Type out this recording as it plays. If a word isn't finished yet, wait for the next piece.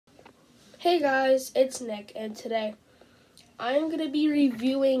Hey guys, it's Nick, and today I'm going to be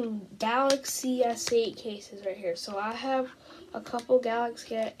reviewing Galaxy S8 cases right here. So I have a couple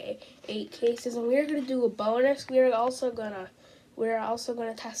Galaxy S8 cases, and we're going to do a bonus. We're also going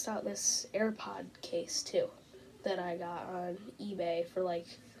to test out this AirPod case too that I got on eBay for like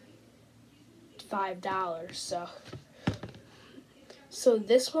 $5. So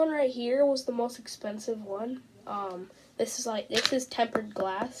this one right here was the most expensive one. This is tempered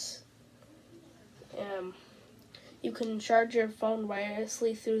glass. You can charge your phone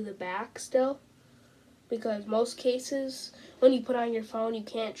wirelessly through the back still, because most cases when you put on your phone you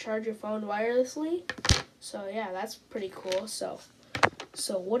can't charge your phone wirelessly. So yeah, that's pretty cool. So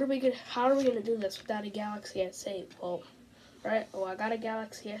how are we gonna do this without a Galaxy S8? Well, I got a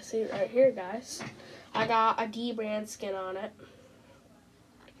Galaxy S8 right here, guys. I got a D brand skin on it.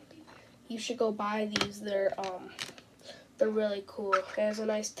 You should go buy these. They're really cool. It has a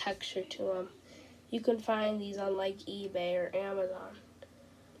nice texture to them. You can find these on like eBay or Amazon.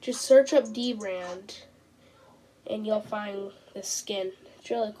 Just search up D brand and you'll find the skin. It's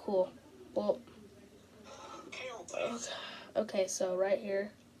really cool. Well, okay, so right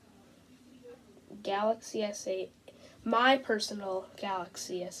here, Galaxy S8. My personal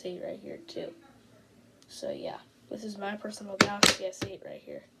Galaxy S8 right here too. So yeah, this is my personal Galaxy S8 right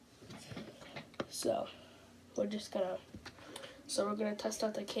here. So we're gonna test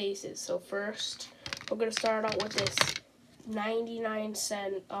out the cases. So first, we're gonna start out with this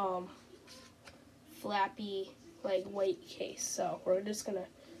 99-cent flappy like white case. So we're just gonna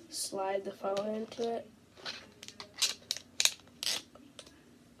slide the phone into it.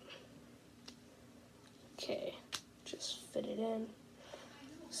 Okay, just fit it in.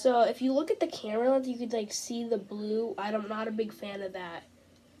 So if you look at the camera lens, you could like see the blue. I'm not a big fan of that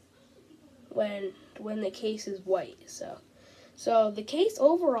when the case is white. So the case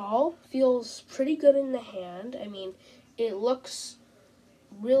overall feels pretty good in the hand. I mean, it looks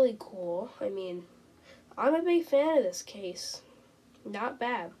really cool. I mean, I'm a big fan of this case. Not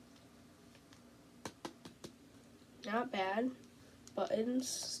bad. Not bad. Buttons,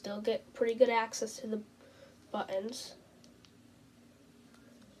 still get pretty good access to the buttons.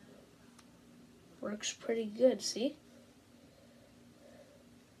 Works pretty good, see?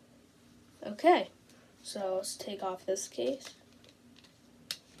 Okay, so let's take off this case.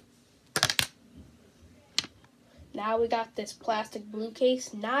 Now we got this plastic blue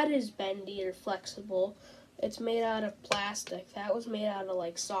case, not as bendy or flexible. It's made out of plastic. That was made out of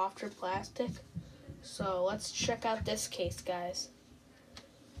like softer plastic. So let's check out this case, guys.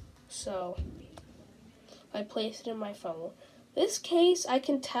 So I placed it in my phone. This case, I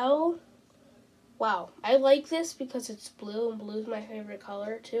can tell, wow, I like this because it's blue, and blue is my favorite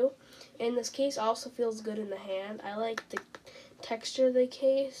color too. And this case also feels good in the hand. I like the texture of the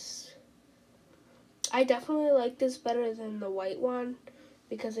case. I definitely like this better than the white one,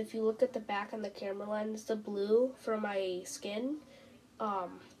 because if you look at the back on the camera lens, the blue from my skin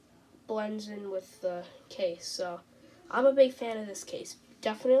blends in with the case. So I'm a big fan of this case.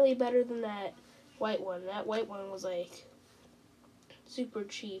 Definitely better than that white one. That white one was like super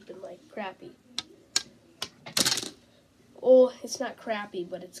cheap and like crappy. Oh, it's not crappy,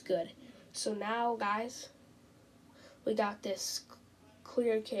 but it's good. So now, guys, we got this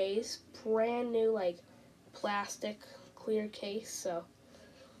clear case, brand new like plastic clear case. So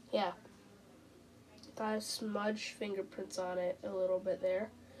yeah, got a smudge fingerprints on it a little bit there.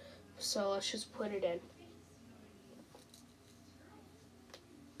 So let's just put it in.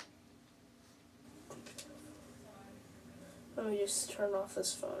 Let me just turn off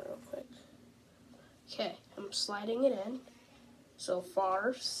this phone real quick. Okay, I'm sliding it in. So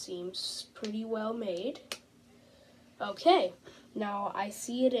far, seems pretty well made. Okay, now I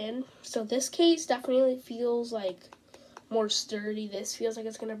see it in. So this case definitely feels like more sturdy. This feels like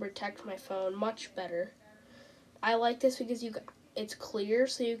it's going to protect my phone much better. I like this because it's clear,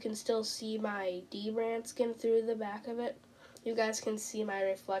 so you can still see my D brand skin through the back of it. You guys can see my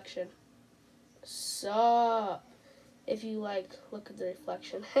reflection. So if you like look at the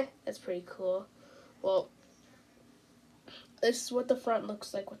reflection, that's pretty cool. Well, this is what the front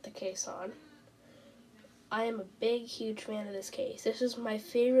looks like with the case on. I am a big, huge fan of this case. This is my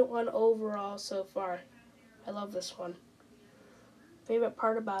favorite one overall so far. I love this one. Favorite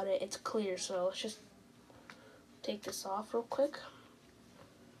part about it, it's clear. So let's just take this off real quick.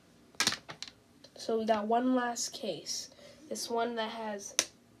 So we got one last case. This one that has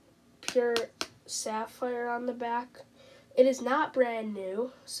pure sapphire on the back. It is not brand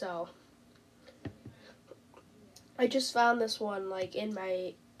new, so I just found this one like in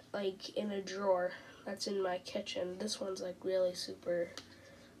a drawer that's in my kitchen. This one's like really super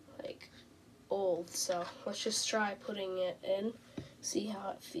like so let's just try putting it in, see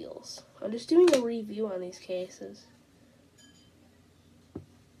how it feels. I'm just doing a review on these cases.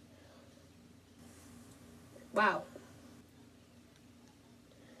 Wow.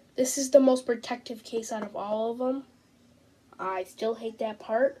 This is the most protective case out of all of them. I still hate that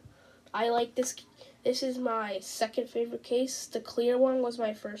part. I like this. This is my second favorite case. The clear one was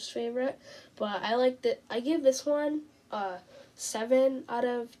my first favorite, but I like that. I give this one 7 out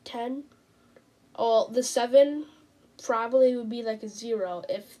of 10. Oh, the 7 probably would be like a 0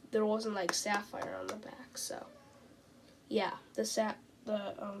 if there wasn't like sapphire on the back. So, yeah, the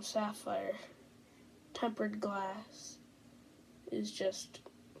sapphire tempered glass is just.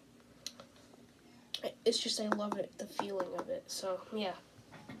 It's just, I love it, the feeling of it. So, yeah.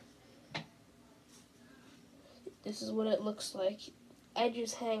 This is what it looks like.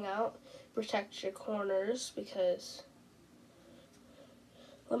 Edges hang out, protect your corners because...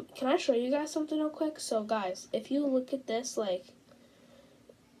 Can I show you guys something real quick? So, guys, if you look at this, like...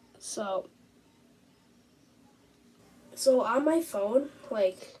 So on my phone,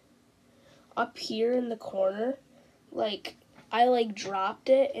 like, up here in the corner, like... I like dropped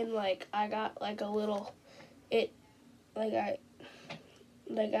it and like I got like a little I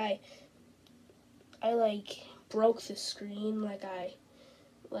broke the screen, like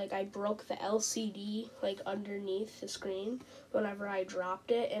I broke the LCD like underneath the screen whenever I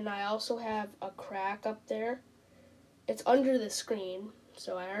dropped it, and I also have a crack up there. It's under the screen,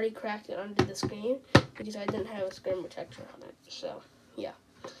 so I already cracked it under the screen because I didn't have a screen protector on it. So yeah.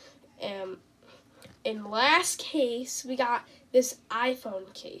 In last case, we got this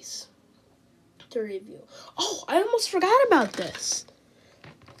iPhone case to review. Oh, I almost forgot about this.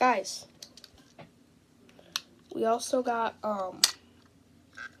 Guys, we also got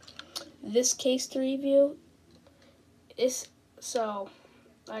this case to review. So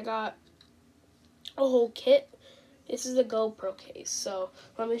I got a whole kit. This is a GoPro case. So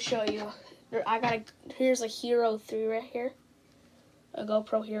let me show you. Here's a Hero 3 right here. A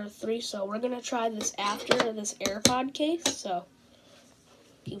GoPro Hero 3, so we're going to try this after this AirPod case, so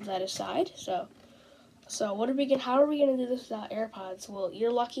keep that aside. So how are we going to do this without AirPods? Well,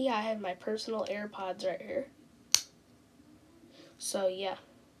 you're lucky I have my personal AirPods right here. So, yeah.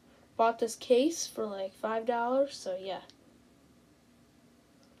 Bought this case for like $5, so yeah.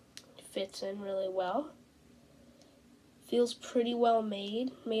 It fits in really well. Feels pretty well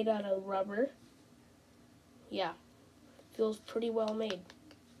made out of rubber. Yeah. Feels pretty well made.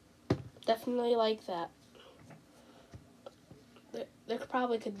 Definitely like that. There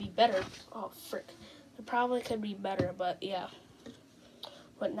probably could be better. Oh, frick. There probably could be better, but yeah.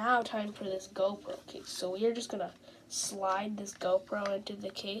 But now time for this GoPro case. So we are just going to slide this GoPro into the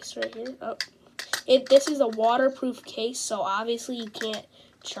case right here. Oh. This is a waterproof case, so obviously you can't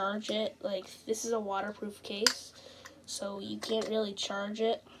charge it. Like, this is a waterproof case, so you can't really charge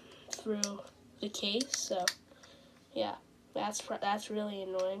it through the case, so... Yeah, that's really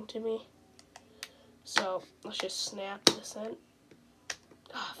annoying to me. So let's just snap this in.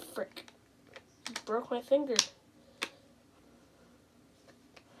 Ah, frick. Broke my finger.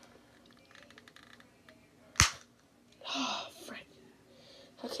 Oh, frick.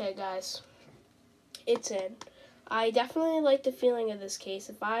 Okay, guys. It's in. I definitely like the feeling of this case.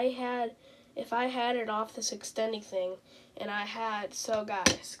 If I had it off this extending thing, so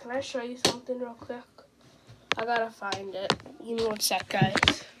guys, can I show you something real quick? I gotta find it. Give me 1 sec,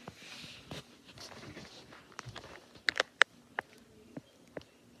 guys.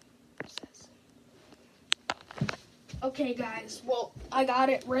 Okay, guys. Well, I got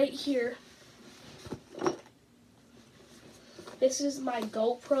it right here. This is my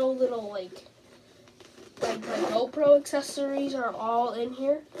GoPro little, like my GoPro accessories are all in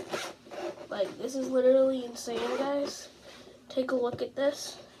here. Like, this is literally insane, guys. Take a look at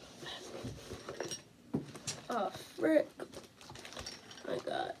this. Oh, frick. I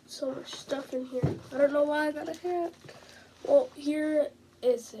got so much stuff in here. I don't know why I got a hat. Well, here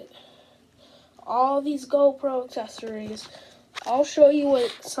is it. All these GoPro accessories. I'll show you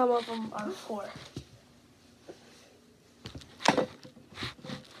what some of them are for.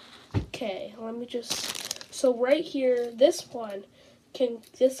 Okay, let me just... So right here, this one, the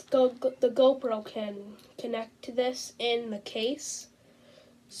GoPro can connect to this in the case.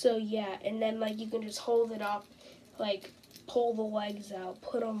 So yeah, and then like you can just hold it up, like pull the legs out,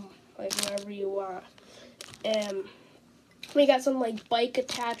 put them like wherever you want. And we got some like bike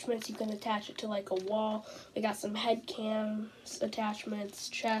attachments. You can attach it to like a wall. We got some head cams attachments,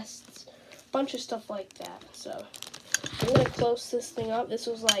 chests, bunch of stuff like that. So I'm gonna close this thing up. This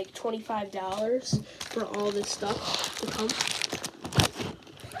was like $25 for all this stuff to come.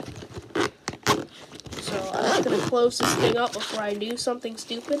 close this thing up before I do something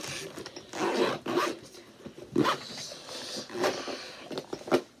stupid.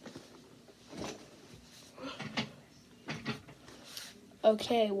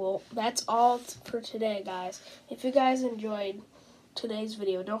 Okay, well, that's all for today, guys. If you guys enjoyed today's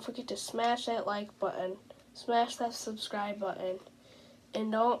video, don't forget to smash that like button, smash that subscribe button,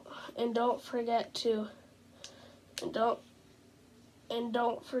 and don't forget to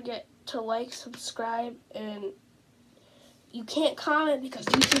like, subscribe, and you can't comment because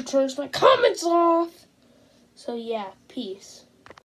YouTube turns my comments off. So yeah, peace.